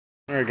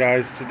Alright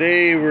guys,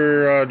 today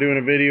we're doing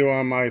a video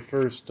on my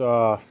first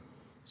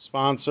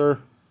sponsor.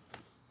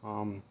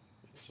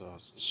 It's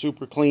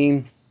Super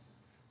Clean.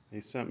 They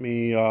sent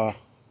me a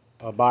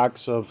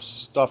box of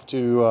stuff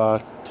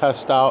to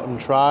test out and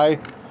try,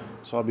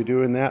 so I'll be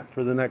doing that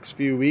for the next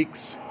few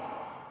weeks.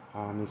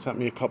 They sent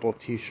me a couple of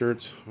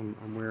t-shirts.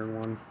 I'm wearing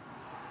one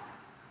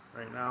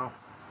right now.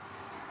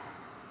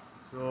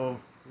 So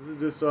this is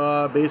just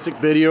a basic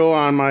video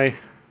on my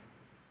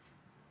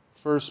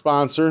first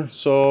sponsor.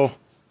 So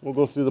we'll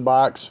go through the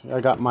box.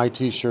 I got my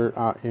t-shirt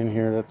in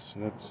here. That's.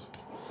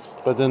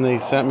 But then they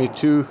sent me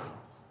two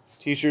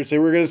t-shirts. They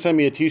were gonna send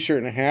me a t-shirt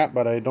and a hat,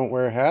 but I don't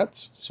wear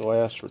hats, so I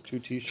asked for two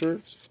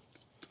t-shirts.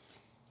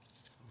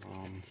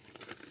 You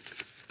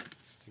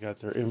got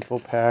their info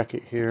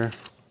packet here,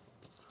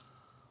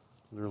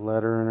 their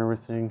letter and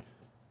everything.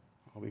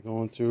 I'll be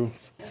going through.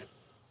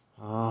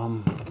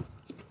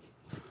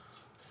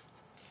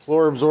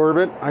 Floor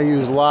absorbent. I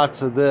use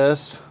lots of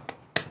this.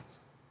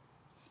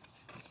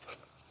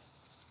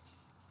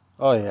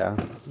 Oh yeah,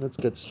 that's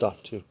good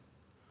stuff too.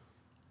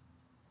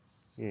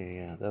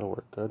 Yeah, that'll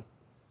work good.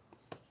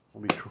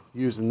 I'll be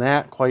using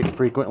that quite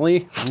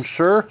frequently, I'm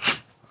sure.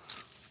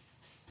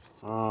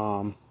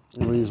 And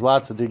we use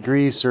lots of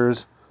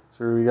degreasers.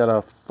 So we got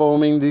a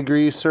foaming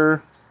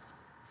degreaser.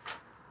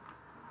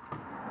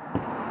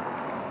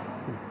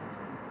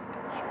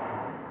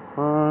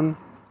 On.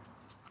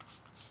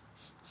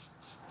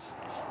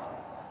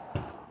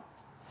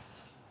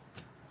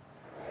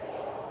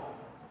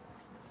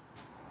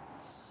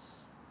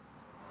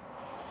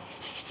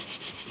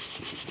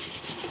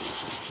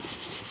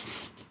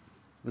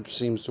 Which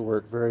seems to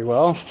work very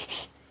well.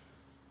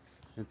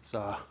 It's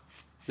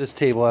this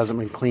table hasn't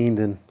been cleaned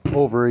in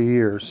over a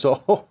year,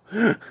 so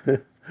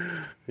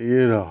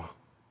you know.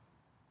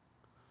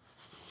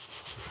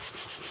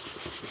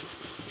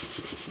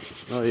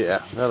 Oh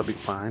yeah, that'll be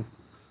fine.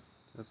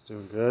 That's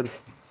doing good.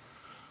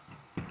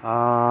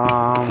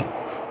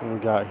 What we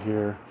got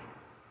here?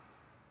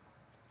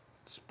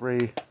 Spray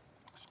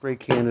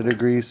can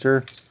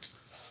degreaser.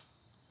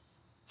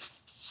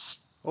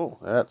 Oh,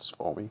 that's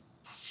foamy.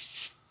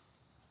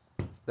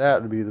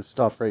 That would be the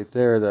stuff right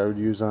there that I would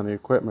use on the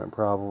equipment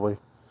probably.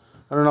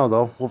 I don't know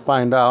though. We'll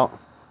find out.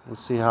 We'll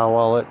see how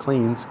well it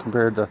cleans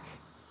compared to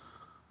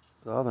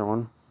the other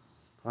one.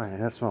 Oh yeah,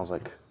 that smells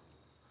like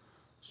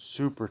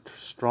super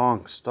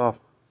strong stuff.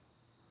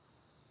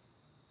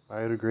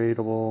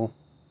 Biodegradable.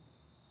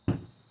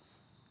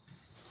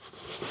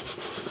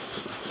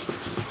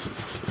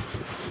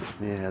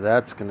 Yeah,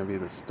 that's gonna be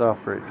the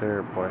stuff right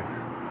there, boy.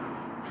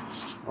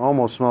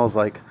 Almost smells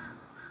like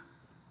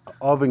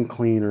oven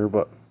cleaner,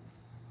 but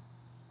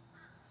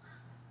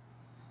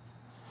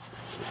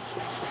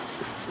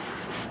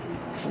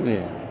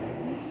yeah.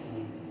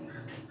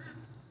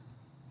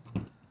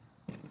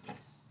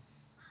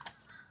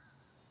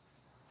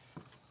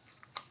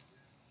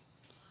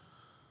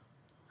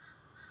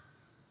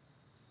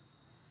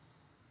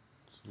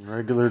 Some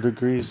regular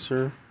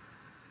degreaser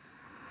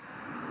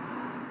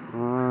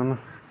on.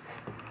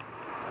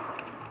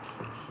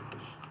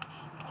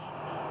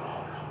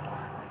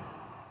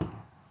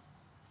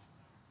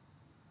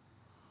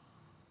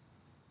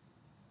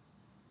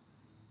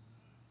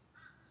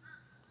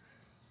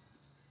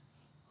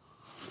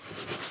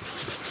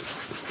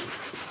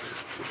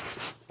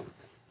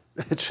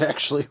 It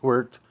actually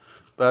worked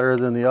better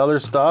than the other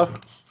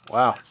stuff.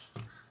 Wow.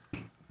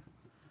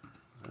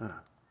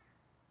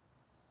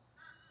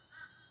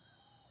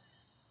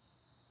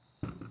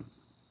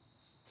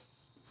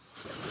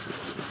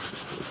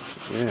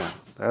 Yeah,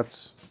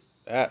 that's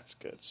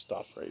good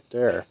stuff right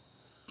there.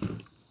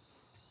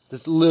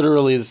 This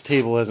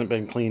table hasn't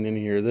been cleaned in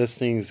here. This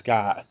thing's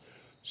got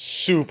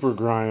super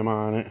grime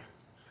on it.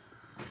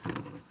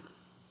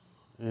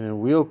 And a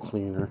wheel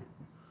cleaner.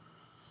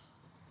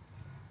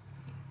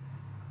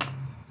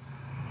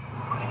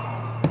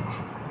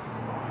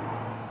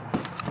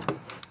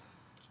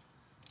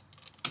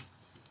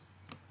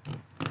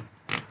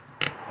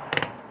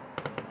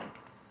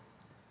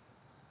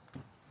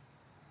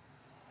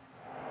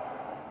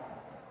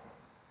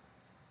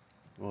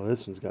 Oh,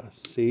 this one's got a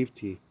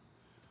safety.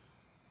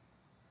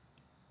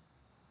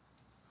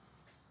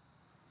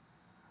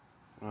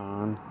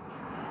 On.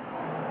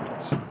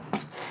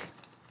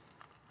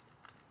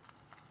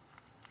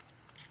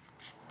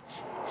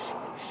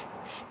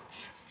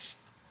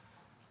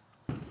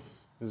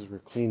 This is for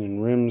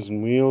cleaning rims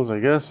and wheels, I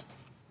guess.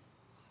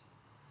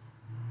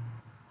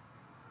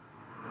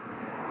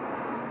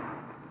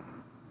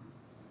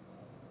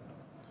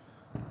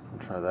 I'll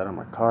try that on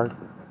my car.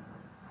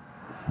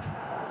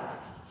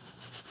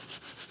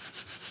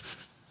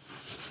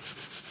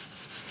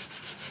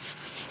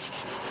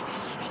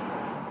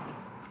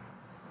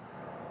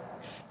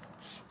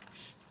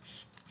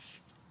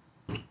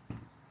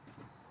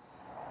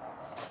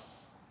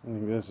 I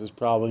think this is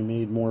probably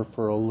made more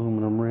for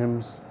aluminum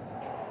rims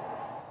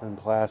than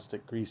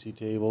plastic greasy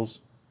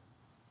tables.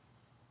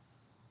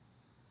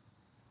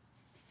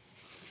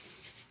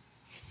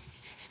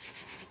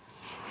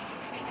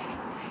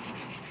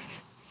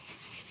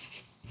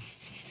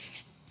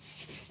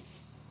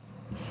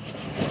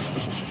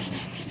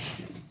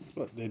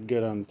 but did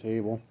good on the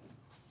table.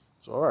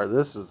 So alright,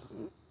 this is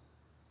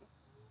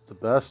the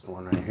best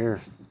one right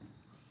here.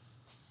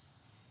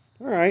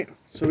 Alright,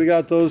 so we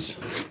got those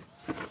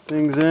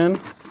things in.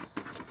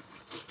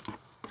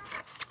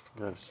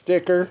 Got a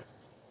sticker,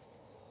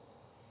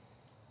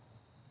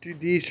 2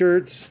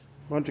 t-shirts,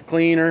 bunch of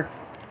cleaner.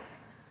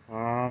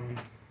 Hold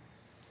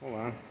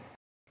on.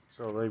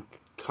 So they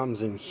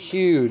comes in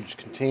huge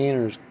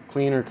containers,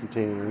 cleaner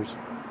containers.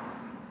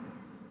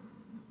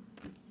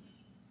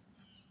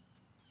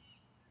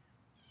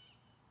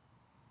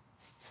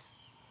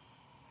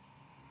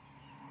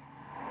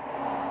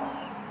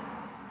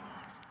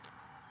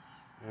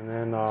 And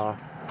then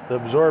the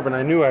absorbent,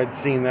 I knew I'd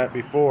seen that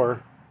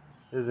before,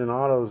 is in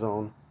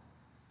AutoZone.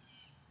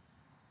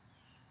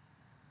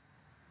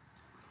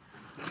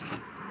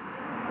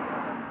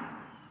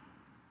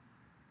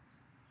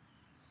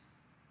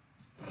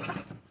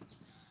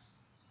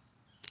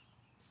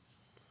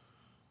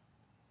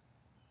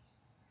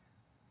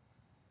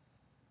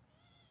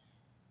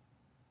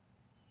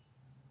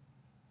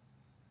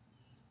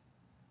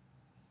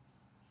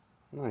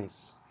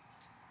 Nice.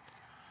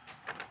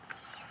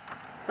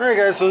 Alright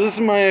guys, so this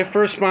is my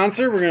first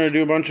sponsor. We're going to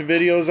do a bunch of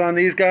videos on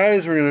these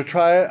guys. We're going to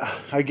try it.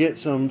 I get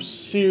some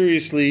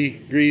seriously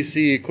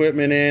greasy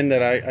equipment in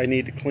that I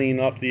need to clean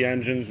up the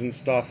engines and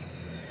stuff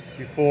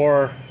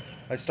before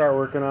I start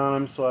working on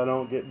them so I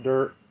don't get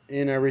dirt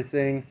in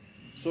everything.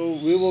 So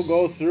we will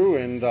go through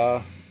and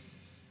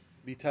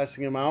be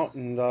testing them out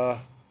and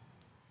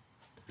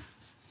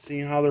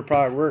seeing how their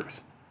product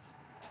works.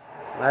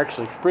 I'm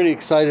actually pretty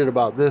excited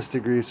about this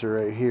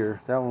degreaser right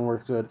here. That one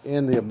works good.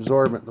 And the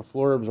absorbent, the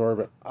floor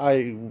absorbent,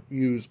 I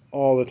use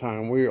all the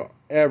time.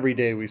 Every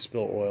day we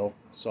spill oil.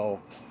 So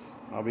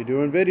I'll be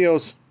doing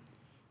videos.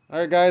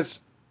 Alright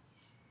guys,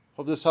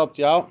 hope this helped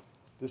you out.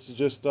 This is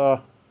just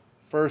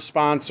first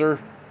sponsor.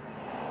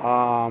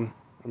 I'm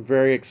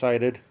very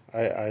excited.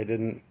 I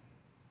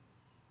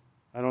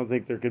don't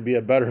think there could be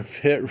a better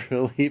fit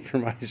really for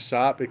my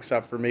shop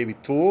except for maybe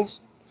tools.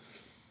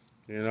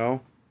 You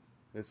know,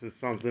 this is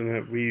something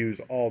that we use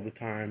all the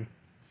time.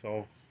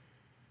 So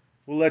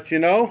we'll let you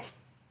know.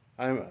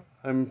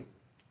 I'm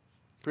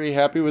pretty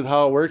happy with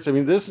how it works. I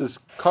mean, this is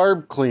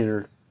carb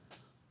cleaner.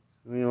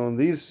 You know,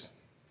 these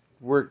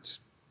worked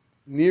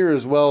near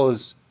as well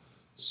as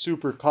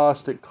super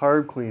caustic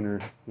carb cleaner,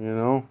 you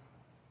know.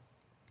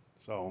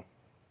 So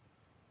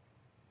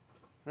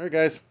alright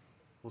guys,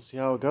 we'll see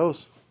how it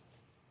goes.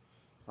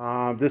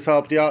 If this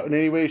helped you out in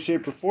any way,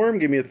 shape, or form,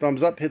 give me a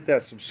thumbs up, hit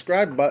that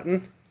subscribe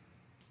button.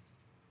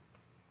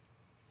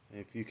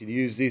 If you could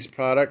use these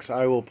products,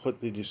 I will put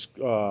their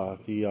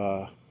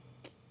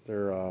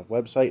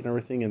website and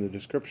everything in the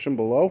description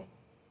below.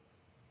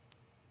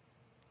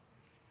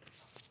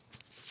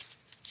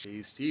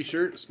 These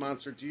t-shirts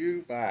sponsored to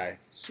you by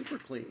Super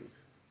Clean.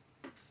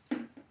 If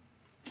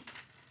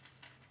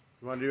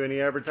you want to do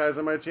any advertising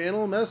on my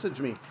channel, message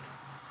me.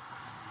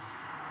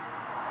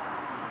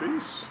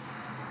 Peace.